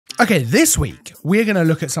Okay, this week, we're going to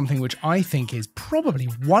look at something which I think is probably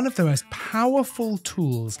one of the most powerful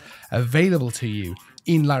tools available to you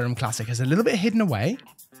in Lightroom Classic. It's a little bit hidden away.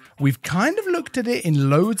 We've kind of looked at it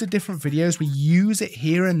in loads of different videos. We use it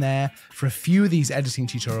here and there for a few of these editing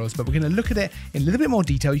tutorials, but we're going to look at it in a little bit more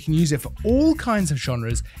detail. You can use it for all kinds of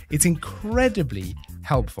genres. It's incredibly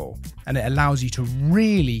helpful, and it allows you to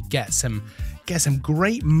really get some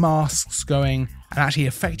great masks going and actually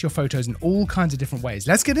affect your photos in all kinds of different ways.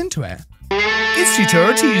 Let's get into it. It's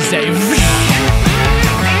Tutorial Tuesday.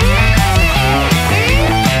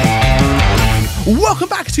 Welcome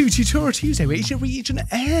back to Tutorial Tuesday, where each and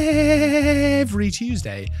every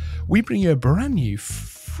Tuesday we bring you a brand new,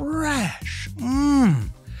 fresh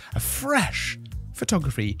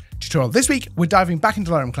photography tutorial. This week we're diving back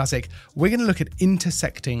into Lightroom Classic. We're going to look at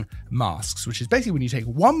intersecting masks, which is basically when you take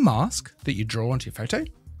one mask that you draw onto your photo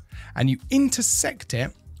and you intersect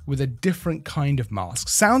it with a different kind of mask.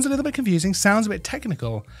 Sounds a little bit confusing, sounds a bit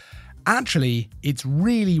technical. Actually, it's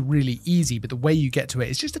really, really easy, but the way you get to it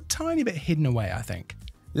is just a tiny bit hidden away, I think.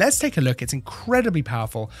 Let's take a look. It's incredibly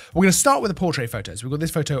powerful. We're going to start with the portrait photos. We've got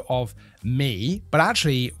this photo of me, but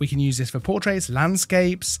actually we can use this for portraits,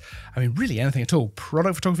 landscapes, I mean, really anything at all.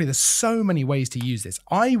 Product photography, there's so many ways to use this.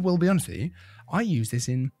 I will be honest with you, I use this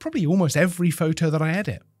in probably almost every photo that I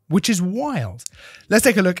edit, which is wild. Let's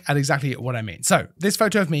take a look at exactly what I mean. So this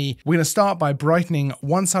photo of me, we're gonna start by brightening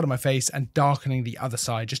one side of my face and darkening the other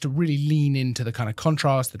side, just to really lean into the kind of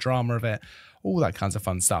contrast, the drama of it, all that kinds of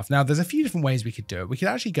fun stuff. Now, there's a few different ways we could do it. We could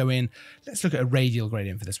actually go in, let's look at a radial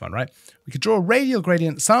gradient for this one, right? We could draw a radial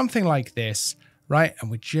gradient, something like this, right?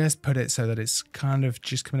 And we just put it so that it's kind of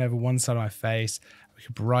just coming over one side of my face. We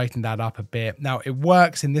could brighten that up a bit. Now, it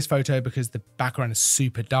works in this photo because the background is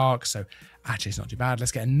super dark, so actually it's not too bad.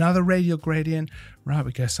 Let's get another radial gradient, right?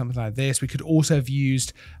 We go something like this. We could also have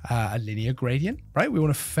used a linear gradient, right? We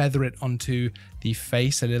want to feather it onto the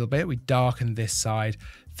face a little bit. We darken this side.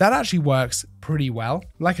 That actually works pretty well.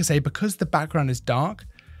 Like I say, because the background is dark,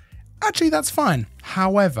 actually that's fine.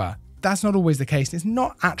 However, that's not always the case. It's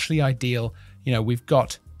not actually ideal. You know, we've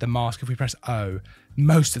got the mask. If we press O,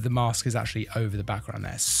 most of the mask is actually over the background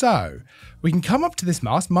there. So we can come up to this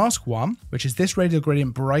mask, mask 1, which is this radial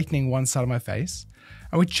gradient brightening one side of my face.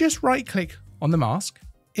 And we just right click on the mask,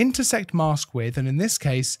 intersect mask with, and in this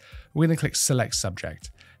case, we're going to click select subject.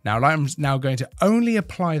 Now Lightroom's now going to only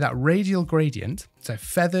apply that radial gradient, so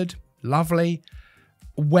feathered, lovely,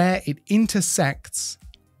 where it intersects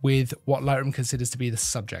with what Lightroom considers to be the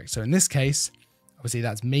subject. So in this case, obviously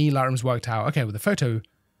that's me. Lightroom's worked out, okay, well the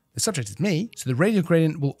subject is me, so the radial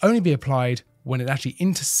gradient will only be applied when it actually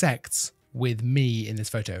intersects with me in this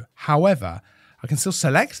photo. However, I can still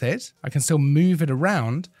select it, I can still move it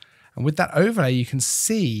around, and with that overlay, you can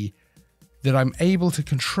see that I'm able to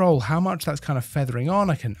control how much that's kind of feathering on.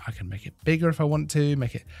 I can make it bigger if I want to,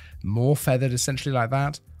 make it more feathered, essentially like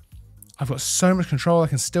that. I've got so much control. I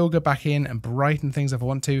can still go back in and brighten things if I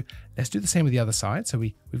want to. Let's do the same with the other side. So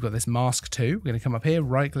we've got this mask 2. We're going to come up here,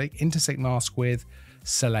 right click, intersect mask with,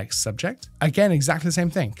 select subject. Again, exactly the same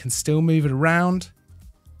thing. Can still move it around.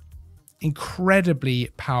 Incredibly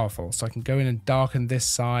powerful. So I can go in and darken this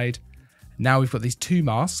side. Now we've got these 2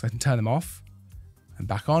 masks. I can turn them off and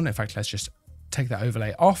back on. In fact, let's just take that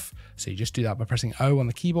overlay off. So you just do that by pressing O on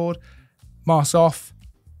the keyboard. Mask off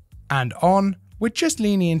and on. We're just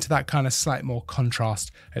leaning into that kind of slight more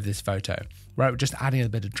contrast of this photo, right? We're just adding a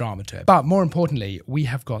bit of drama to it. But more importantly, we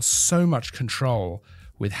have got so much control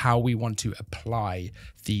with how we want to apply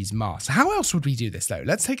these masks. How else would we do this though?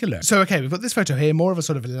 Let's take a look. So, okay, we've got this photo here, more of a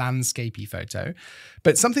sort of landscapey photo,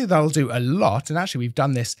 but something that I'll do a lot, and actually we've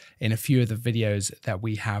done this in a few of the videos that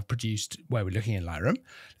we have produced where we're looking in Lightroom.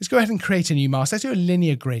 Let's go ahead and create a new mask. Let's do a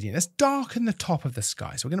linear gradient. Let's darken the top of the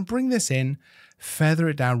sky. So we're gonna bring this in, feather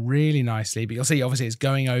it down really nicely, but you'll see obviously it's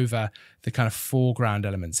going over the kind of foreground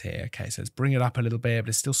elements here. Okay, so let's bring it up a little bit, but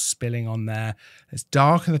it's still spilling on there. Let's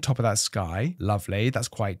darken the top of that sky. Lovely, that's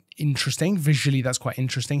quite interesting. Visually, that's quite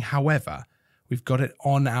interesting. However, we've got it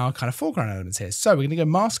on our kind of foreground elements here. So we're gonna go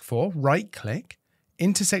mask 4, right click,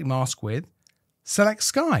 intersect mask with, select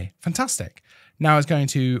sky. Fantastic. Now it's going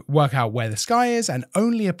to work out where the sky is and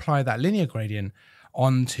only apply that linear gradient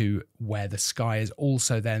onto where the sky is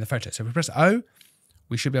also there in the photo. So if we press O,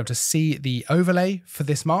 we should be able to see the overlay for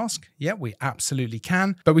this mask. Yeah, we absolutely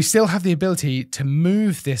can, but we still have the ability to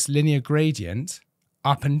move this linear gradient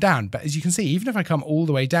up and down. But as you can see, even if I come all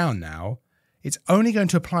the way down now, it's only going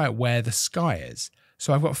to apply it where the sky is.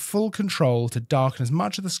 So I've got full control to darken as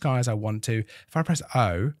much of the sky as I want to. If I press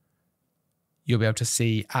O, you'll be able to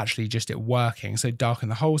see actually just it working. So darken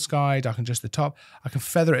the whole sky, darken just the top. I can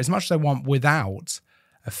feather it as much as I want without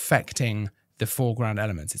affecting the foreground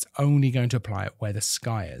elements. It's only going to apply it where the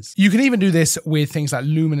sky is. You can even do this with things like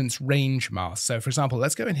luminance range masks. So for example,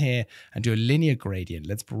 let's go in here and do a linear gradient.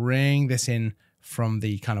 Let's bring this in from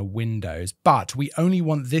the kind of windows, but we only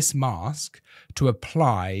want this mask to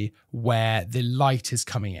apply where the light is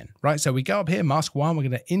coming in, right? So we go up here, mask 1, we're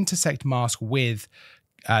going to intersect mask with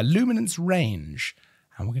luminance range,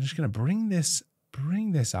 and we're just going to bring this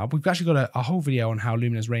up. We've actually got a whole video on how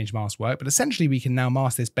luminance range masks work, but essentially we can now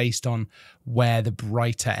mask this based on where the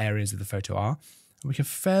brighter areas of the photo are. And we can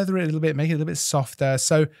feather it a little bit, make it a little bit softer.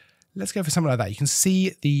 So let's go for something like that. You can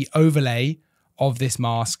see the overlay of this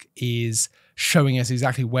mask is showing us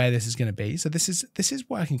exactly where this is going to be. So this is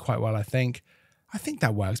working quite well, I think. I think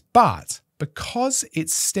that works. But because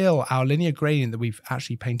it's still our linear gradient that we've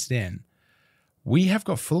actually painted in, we have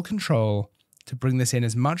got full control to bring this in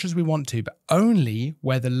as much as we want to, but only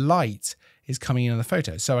where the light is coming in on the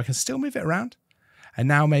photo. So I can still move it around. And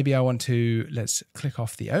now maybe I want to, let's click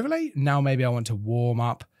off the overlay. Now maybe I want to warm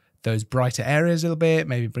up those brighter areas a little bit,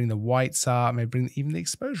 maybe bring the whites up, maybe bring even the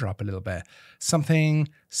exposure up a little bit, something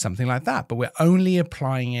like that. But we're only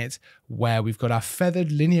applying it where we've got our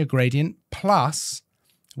feathered linear gradient plus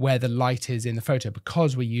where the light is in the photo,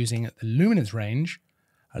 because we're using the luminance range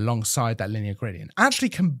alongside that linear gradient. Actually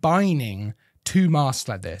combining two masks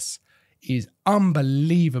like this is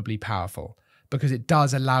unbelievably powerful, because it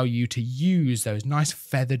does allow you to use those nice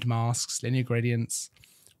feathered masks, linear gradients,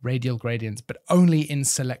 radial gradients, but only in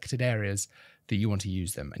selected areas that you want to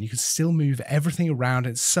use them. And you can still move everything around.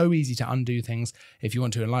 It's so easy to undo things if you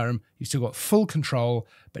want to in Lightroom. You've still got full control,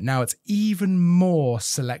 but now it's even more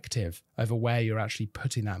selective over where you're actually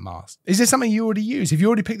putting that mask. Is this something you already use? Have you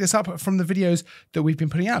already picked this up from the videos that we've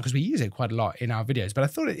been putting out? Because we use it quite a lot in our videos, but I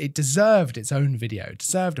thought it deserved its own video. It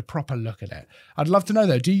deserved a proper look at it. I'd love to know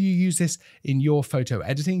though, do you use this in your photo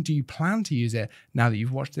editing? Do you plan to use it now that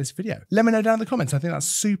you've watched this video? Let me know down in the comments. I think that's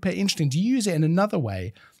super interesting. Do you use it in another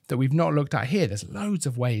way that we've not looked at here? There's loads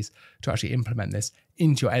of ways to actually implement this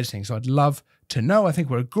into your editing. So I'd love to know. I think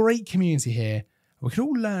we're a great community here. We can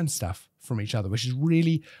all learn stuff from each other, which is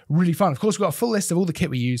really, really fun. Of course, we've got a full list of all the kit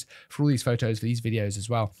we use for all these photos, for these videos as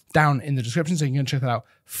well, down in the description, so you can check that out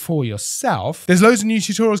for yourself. There's loads of new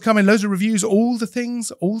tutorials coming, loads of reviews, all the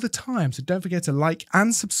things, all the time. So don't forget to like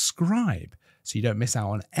and subscribe so you don't miss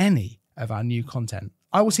out on any of our new content.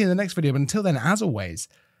 I will see you in the next video, but until then, as always,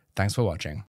 thanks for watching.